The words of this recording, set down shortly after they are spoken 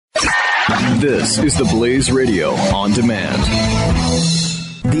This is the Blaze Radio on demand.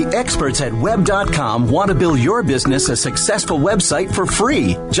 The experts at Web.com want to build your business a successful website for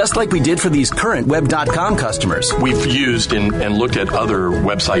free, just like we did for these current Web.com customers. We've used and looked at other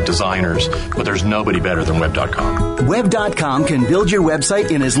website designers, but there's nobody better than Web.com. Web.com can build your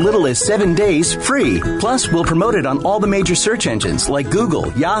website in as little as 7 days free. Plus, we'll promote it on all the major search engines like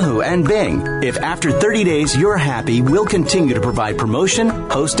Google, Yahoo, and Bing. If after 30 days you're happy, we'll continue to provide promotion,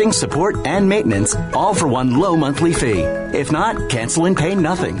 hosting, support, and maintenance, all for one low monthly fee. If not, cancel and pay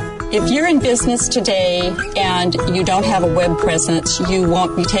nothing. If you're in business today and you don't have a web presence, you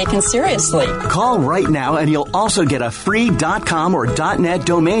won't be taken seriously. Call right now and you'll also get a free .com or .net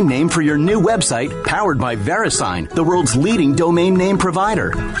domain name for your new website powered by VeriSign, the world's leading domain name provider.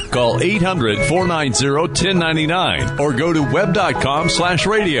 Call 800-490-1099 or go to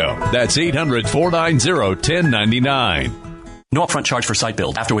web.com/radio. That's 800-490-1099. No upfront charge for site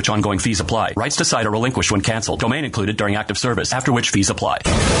build, after which ongoing fees apply. Rights to site are relinquished when canceled. Domain included during active service, after which fees apply.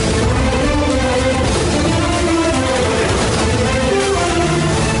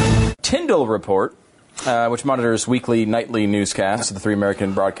 Tyndall Report, which monitors weekly, nightly newscasts of the three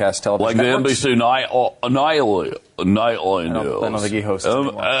American broadcast television networks. Like the NBC nightly news. I don't think he hosts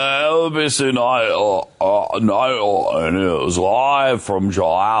anymore. NBC nightly news, live from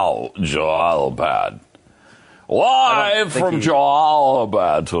Jalalabad. Live from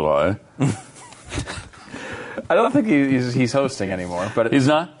Jalalabad today. I don't think he's hosting anymore. But he's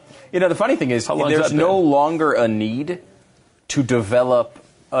not? You know, the funny thing is, there's no longer a need to develop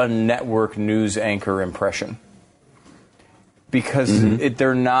a network news anchor impression. Because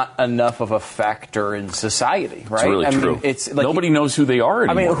they're not enough of a factor in society, right? It's really true. It's like, nobody knows who they are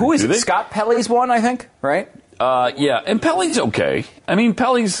anymore. I mean, who is it? Scott Pelley's one, I think, right? Yeah, and Pelley's okay. I mean,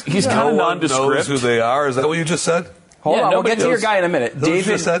 he's kind of nondescript. Knows who they are. Is that what you just said? Hold on, we'll get to your guy in a minute.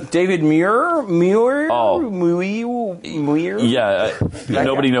 David Muir? Yeah,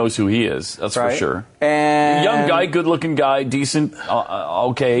 nobody knows who he is. That's for sure. And young guy, good-looking guy, decent,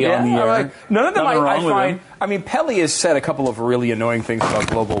 okay on the air. Right. None of them I find. I mean, Pelley has said a couple of really annoying things about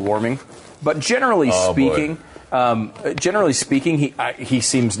global warming, but generally speaking. Generally speaking, he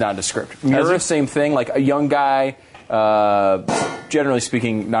seems nondescript. Muir, same thing, like a young guy, generally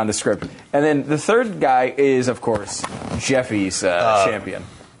speaking, nondescript. And then the third guy is, of course, Jeffy's champion.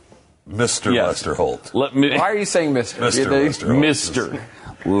 Mr. Lester Holt. Why are you saying Mr.? Mr.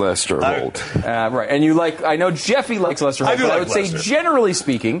 Lester Holt. Right. And I know Jeffy likes Lester Holt, but I would say, generally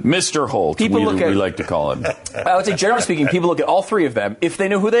speaking, Mr. Holt, we like to call him. I would say, generally speaking, people look at all three of them, if they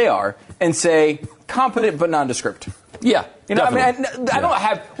know who they are, and say, competent but nondescript. Yeah, you know, definitely. I mean, I don't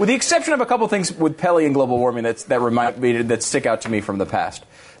have, with the exception of a couple things with Pelley and global warming that stick out to me from the past.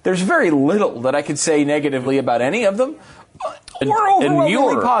 There's very little that I could say negatively about any of them, or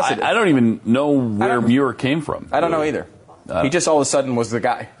overwhelmingly positive. I don't even know where Muir came from. I don't know either. He just all of a sudden was the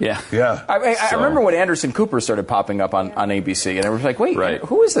guy. Yeah. I remember when Anderson Cooper started popping up on ABC, and I was like, wait,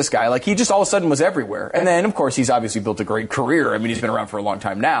 who is this guy? Like, he just all of a sudden was everywhere. And then, of course, he's obviously built a great career. I mean, he's been around for a long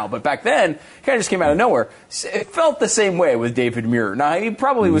time now. But back then, he kind of just came out of nowhere. It felt the same way with David Muir. Now, he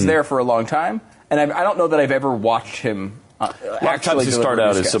probably was there for a long time, and I don't know that I've ever watched him a lot of times they start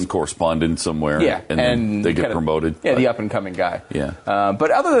out as some correspondent somewhere, and then they get promoted. Yeah, the up-and-coming guy. Yeah.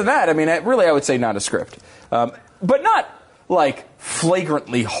 But other than that, I mean, really, I would say nondescript. But not like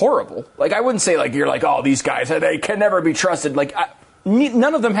flagrantly horrible. Like, I wouldn't say like you're like, oh, these guys, they can never be trusted. Like,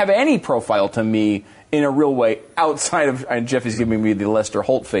 none of them have any profile to me in a real way outside of, and Jeffy's giving me the Lester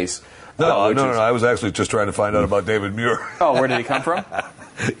Holt face. No, I was actually just trying to find out about David Muir. Oh, where did he come from?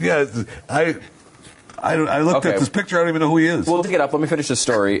 Yeah, I looked at this picture. I don't even know who he is. We'll look it up. Let me finish the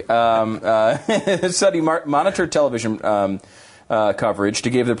story. Study monitored television coverage to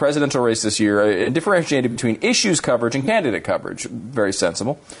give the presidential race this year differentiated between issues coverage and candidate coverage. Very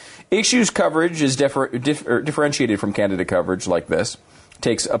sensible. Issues coverage is differentiated from candidate coverage like this.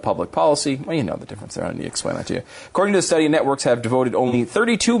 Takes a public policy. Well, you know the difference there. I don't need to explain that to you. According to the study, networks have devoted only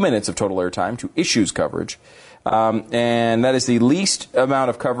 32 minutes of total airtime to issues coverage. And that is the least amount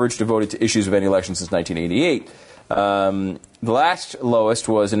of coverage devoted to issues of any election since 1988. The last lowest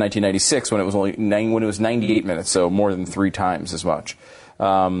was in 1996 when it was 98 minutes, so more than 3 times as much.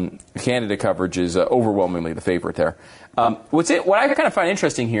 Candidate coverage is overwhelmingly the favorite there. What I kind of find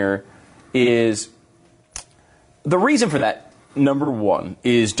interesting here is the reason for that. Number one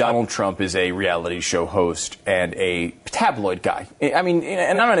is Donald Trump is a reality show host and a tabloid guy. I mean,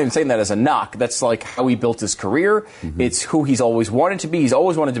 and I'm not even saying that as a knock. That's like how he built his career. Mm-hmm. It's who he's always wanted to be. He's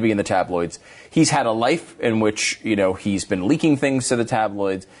always wanted to be in the tabloids. He's had a life in which, he's been leaking things to the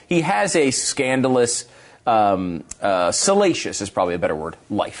tabloids. He has a scandalous salacious is probably a better word,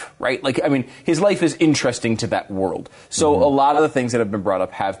 life, right? Like, I mean, his life is interesting to that world. So a lot of the things that have been brought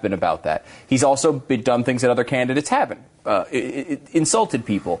up have been about that. He's also done things that other candidates haven't. Insulted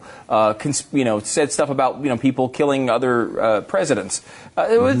people, said stuff about people killing other presidents,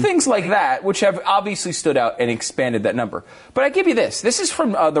 things like that, which have obviously stood out and expanded that number. But I give you this. This is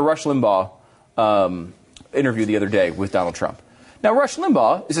from the Rush Limbaugh interview the other day with Donald Trump. Now, Rush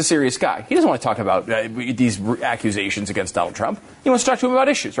Limbaugh is a serious guy. He doesn't want to talk about these accusations against Donald Trump. He wants to talk to him about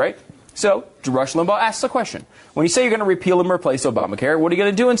issues, right? So Rush Limbaugh asks a question. When you say you're going to repeal and replace Obamacare, what are you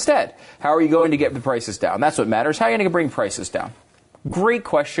going to do instead? How are you going to get the prices down? That's what matters. How are you going to bring prices down? Great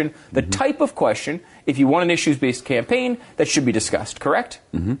question. The type of question, if you want an issues-based campaign, that should be discussed, correct?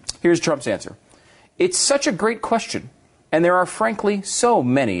 Here's Trump's answer. It's such a great question, and there are, frankly, so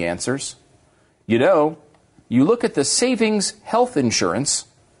many answers. You look at the savings health insurance.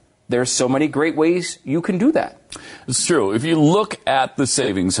 There's so many great ways you can do that. It's true. If you look at the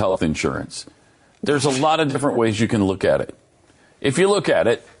savings health insurance, there's a lot of different ways you can look at it. If you look at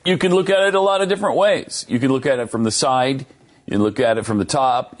it, you can look at it a lot of different ways. You can look at it from the side. You look at it from the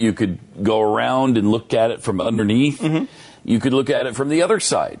top. You could go around and look at it from underneath. You could look at it from the other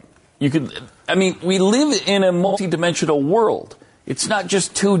side. We live in a multidimensional world. It's not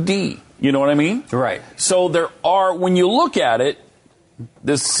just 2D. You know what I mean? Right. So when you look at it,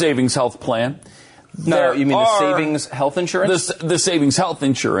 this savings health plan. No, you mean the savings health insurance? The savings health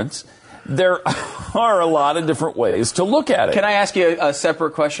insurance. There are a lot of different ways to look at it. Can I ask you a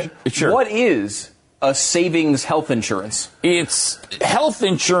separate question? Sure. What is a savings health insurance? It's health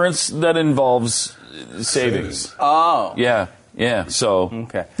insurance that involves savings. Oh. Yeah. So,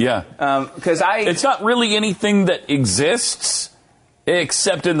 okay. Yeah. It's not really anything that exists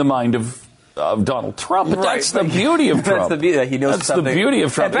except in the mind of Donald Trump. But that's the beauty of Trump. That's the beauty. He knows something. That's the beauty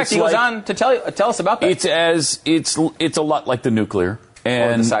of Trump. In fact, he goes on to tell us about that. It's a lot like the nuclear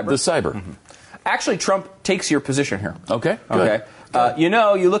and the cyber. Actually, Trump takes your position here. Okay. Okay.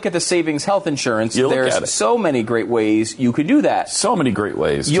 You look at the savings health insurance. There's so many great ways you could do that. So many great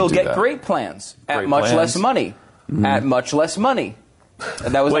ways. You'll get great plans at much less money. At much less money.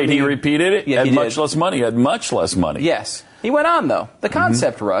 And that was he repeated it? Yeah, at much less money. At much less money. Yes. He went on, though. The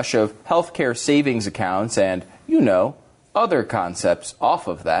concept rush of healthcare savings accounts and, other concepts off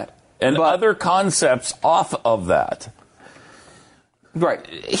of that. And other concepts off of that. Right.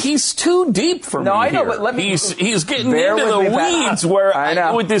 He's too deep for me. No, I know, here. but let me... He's getting into the weeds where I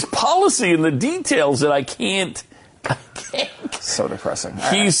know. with this policy and the details that I can't. So depressing.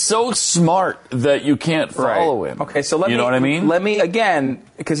 He's so smart that you can't follow him. Okay, so let me... You know what I mean? Let me, again,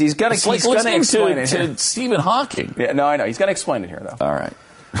 because he's going to explain it to Stephen Hawking. Yeah, no, I know. He's going to explain it here, though. All right.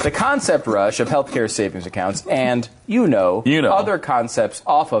 The concept rush of healthcare savings accounts and, other concepts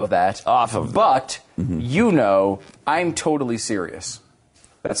off of that. But, I'm totally serious.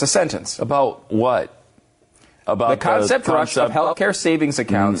 That's a sentence. About what? About the concept rush of healthcare savings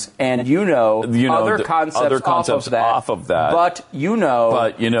accounts and, other concepts off of that. But,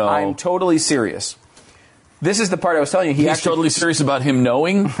 I'm totally serious. This is the part I was telling you. He's totally serious about him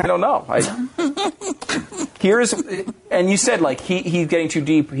knowing? I don't know. And you said, he's getting too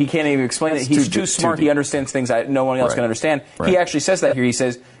deep. He can't even explain it. He's too smart. He understands things that no one else can understand. Right. He actually says that here. He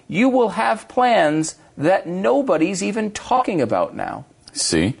says, you will have plans that nobody's even talking about now.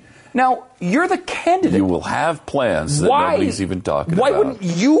 See? Now, you're the candidate. You will have plans that nobody's even talking about. Why wouldn't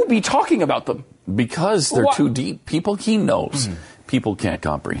you be talking about them? Because they're too deep. He knows. People can't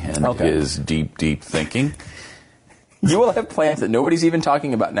comprehend his deep, deep thinking. You will have plans that nobody's even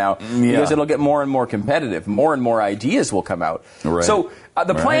talking about now because it'll get more and more competitive. More and more ideas will come out. Right. So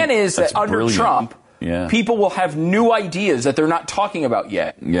the plan is that under Trump, people will have new ideas that they're not talking about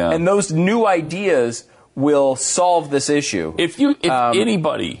yet. Yeah. And those new ideas will solve this issue. If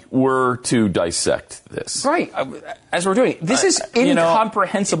anybody were to dissect this. Right. As we're doing, this is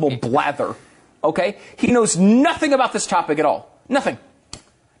incomprehensible blather. Okay? He knows nothing about this topic at all. Nothing.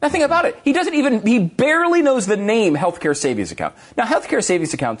 Nothing about it. He barely knows the name healthcare savings account. Now, healthcare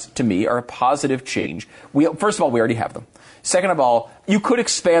savings accounts, to me, are a positive change. First of all, we already have them. Second of all, you could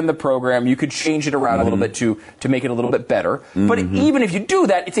expand the program. You could change it around a little bit to make it a little bit better. But even if you do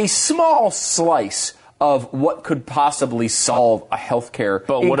that, it's a small slice of what could possibly solve a healthcare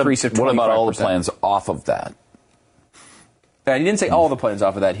increase of 25%. What about all the plans off of that? And he didn't say all the plans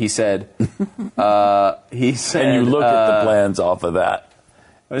off of that. He said, and you look at the plans off of that.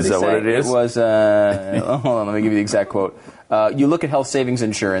 Is that what it is? It was, hold on, let me give you the exact quote. You look at health savings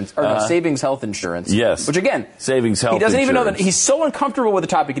insurance, savings health insurance. Yes. Which again, savings health he doesn't insurance. even know that. He's so uncomfortable with the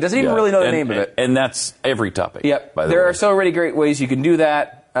topic, he doesn't even really know the name of it. And that's every topic. Yep. By the there way. are so many great ways you can do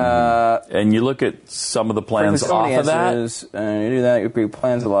that. And you look at some of the plans off of that. You do that, you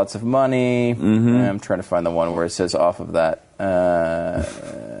plans with lots of money. I'm trying to find the one where it says off of that.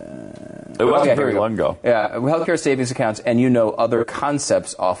 It wasn't very long ago. Yeah, healthcare savings accounts, and other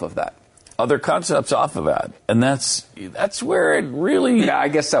concepts off of that. Other concepts off of that. And that's where it really... Yeah, I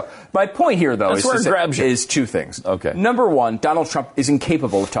guess so. My point here, though, is two things. Okay. Number one, Donald Trump is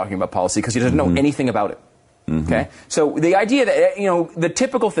incapable of talking about policy because he doesn't know anything about it. Okay? So the idea that, the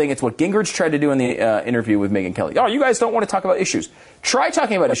typical thing, it's what Gingrich tried to do in the interview with Megyn Kelly. Oh, you guys don't want to talk about issues. Try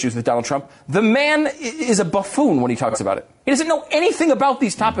talking about issues with Donald Trump. The man is a buffoon when he talks about it. He doesn't know anything about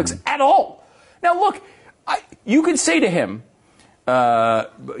these topics at all. Now, look, you could say to him,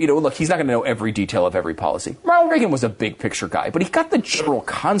 look, he's not going to know every detail of every policy. Ronald Reagan was a big picture guy, but he got the general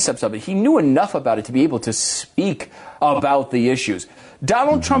concepts of it. He knew enough about it to be able to speak about the issues.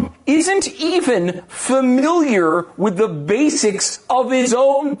 Donald Trump isn't even familiar with the basics of his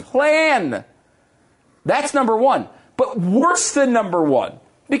own plan. That's number one. But worse than number one,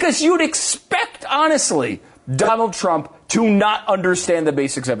 because you'd expect, honestly, Donald Trump to not understand the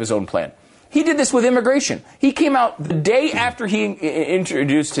basics of his own plan. He did this with immigration. He came out the day after he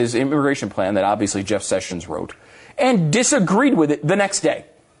introduced his immigration plan that obviously Jeff Sessions wrote and disagreed with it the next day.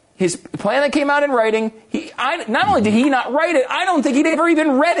 His plan that came out in writing, not only did he not write it, I don't think he'd ever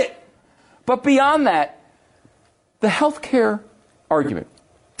even read it. But beyond that, the health care argument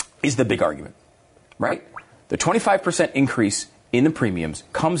is the big argument, right? The 25% increase in the premiums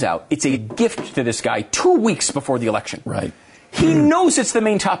comes out. It's a gift to this guy 2 weeks before the election. Right. He knows it's the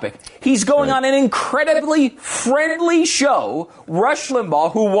main topic. He's going on an incredibly friendly show, Rush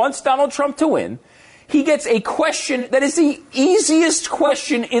Limbaugh, who wants Donald Trump to win. He gets a question that is the easiest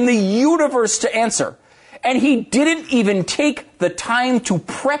question in the universe to answer. And he didn't even take the time to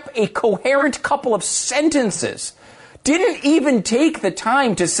prep a coherent couple of sentences. Didn't even take the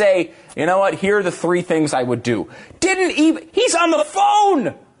time to say, you know what, here are the 3 things I would do. He's on the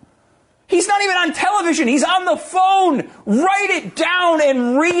phone! He's not even on television. He's on the phone. Write it down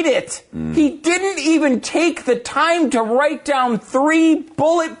and read it. He didn't even take the time to write down 3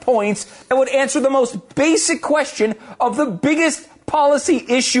 bullet points that would answer the most basic question of the biggest policy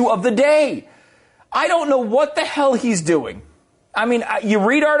issue of the day. I don't know what the hell he's doing. I mean, you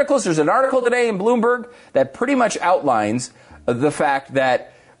read articles. There's an article today in Bloomberg that pretty much outlines the fact that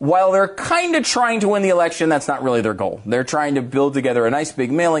while they're kind of trying to win the election, that's not really their goal. They're trying to build together a nice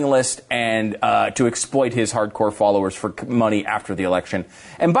big mailing list and to exploit his hardcore followers for money after the election.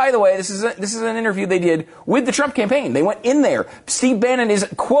 And by the way, this is an interview they did with the Trump campaign. They went in there. Steve Bannon is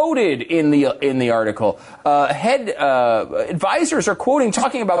quoted in the article. Head advisors are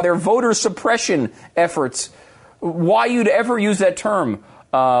talking about their voter suppression efforts. Why you'd ever use that term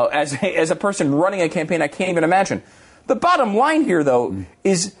as a person running a campaign, I can't even imagine. The bottom line here, though,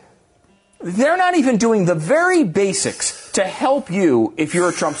 is they're not even doing the very basics to help you if you're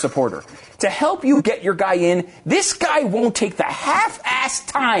a Trump supporter. To help you get your guy in, this guy won't take the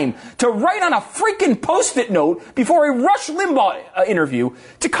half-assed time to write on a freaking Post-it note before a Rush Limbaugh interview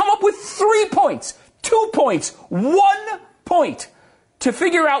to come up with 3 points, 2 points, 1 point to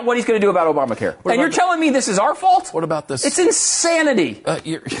figure out what he's going to do about Obamacare. And you're telling me this is our fault? What about this? It's insanity.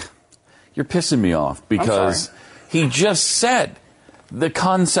 You're pissing me off because he just said the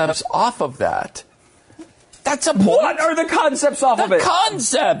concepts off of that. That's a point. What are the concepts off of it? The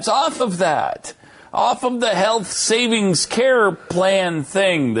concepts off of that. Off of the health savings care plan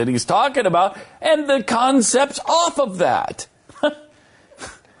thing that he's talking about, and the concepts off of that.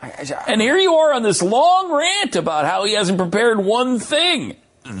 And here you are on this long rant about how he hasn't prepared one thing.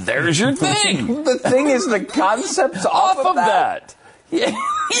 There's your thing. The thing is the concepts off of that.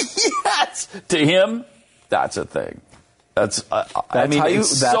 Yes. To him, that's a thing. That's how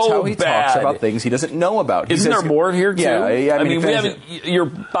he talks about things he doesn't know about. Isn't there more here, too? Yeah, I mean, you're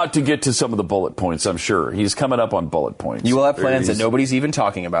about to get to some of the bullet points, I'm sure. He's coming up on bullet points. You will have plans that nobody's even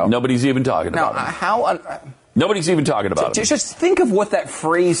talking about. Nobody's even talking about Nobody's even talking about it. Just think of what that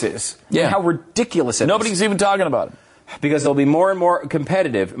phrase is. Yeah. And how ridiculous it is. Nobody's even talking about it. Because they'll be more and more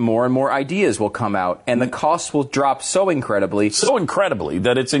competitive, more and more ideas will come out, and the costs will drop so incredibly. So incredibly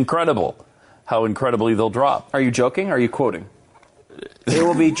that it's incredible how incredibly they'll drop. Are you joking? Or are you quoting? It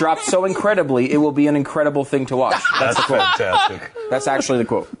will be dropped so incredibly, it will be an incredible thing to watch. That's the quote. Fantastic. That's actually the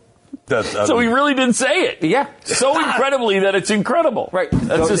quote. So he really did say it. Yeah. So incredibly that it's incredible. Right.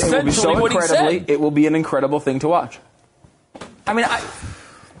 That's essentially what he said. It will be an incredible thing to watch. I mean,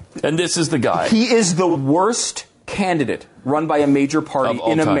 and this is the guy. He is the worst candidate run by a major party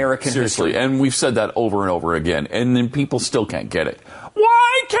in American history. And we've said that over and over again. And then people still can't get it.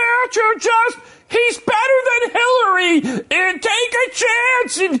 Why can't you just, he's better than Hillary, and take a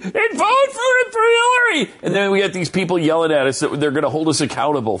chance and vote for Hillary. And then we get these people yelling at us that they're going to hold us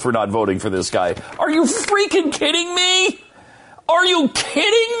accountable for not voting for this guy. Are you freaking kidding me? Are you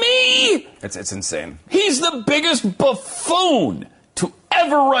kidding me? It's insane. He's the biggest buffoon to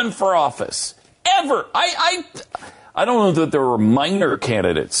ever run for office. Ever. I don't know that there were minor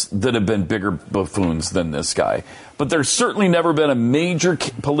candidates that have been bigger buffoons than this guy. But there's certainly never been a major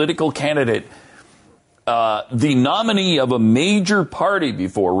political candidate, the nominee of a major party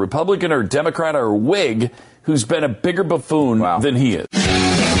before, Republican or Democrat or Whig, who's been a bigger buffoon than he is.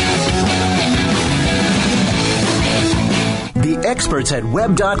 The experts at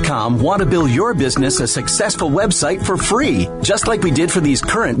Web.com want to build your business a successful website for free, just like we did for these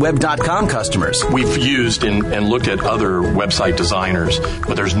current Web.com customers. We've used and looked at other website designers,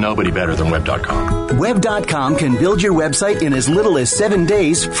 but there's nobody better than Web.com. Web.com can build your website in as little as 7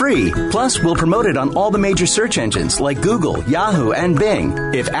 days free. Plus, we'll promote it on all the major search engines like Google, Yahoo, and Bing.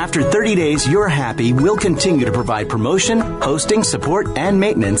 If after 30 days you're happy, we'll continue to provide promotion, hosting, support, and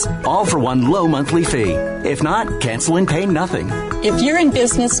maintenance, all for one low monthly fee. If not, cancel and pay nothing. If you're in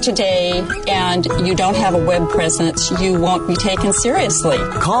business today and you don't have a web presence, you won't be taken seriously.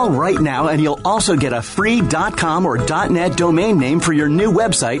 Call right now and you'll also get a free .com or .net domain name for your new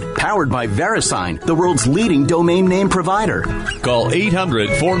website, powered by VeriSign, the world's leading domain name provider. Call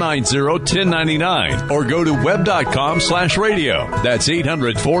 800-490-1099 or go to web.com/radio. That's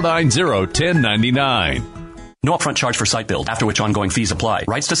 800-490-1099. No upfront charge for site build, after which ongoing fees apply.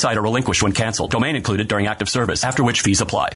 Rights to site are relinquished when canceled. Domain included during active service, after which fees apply.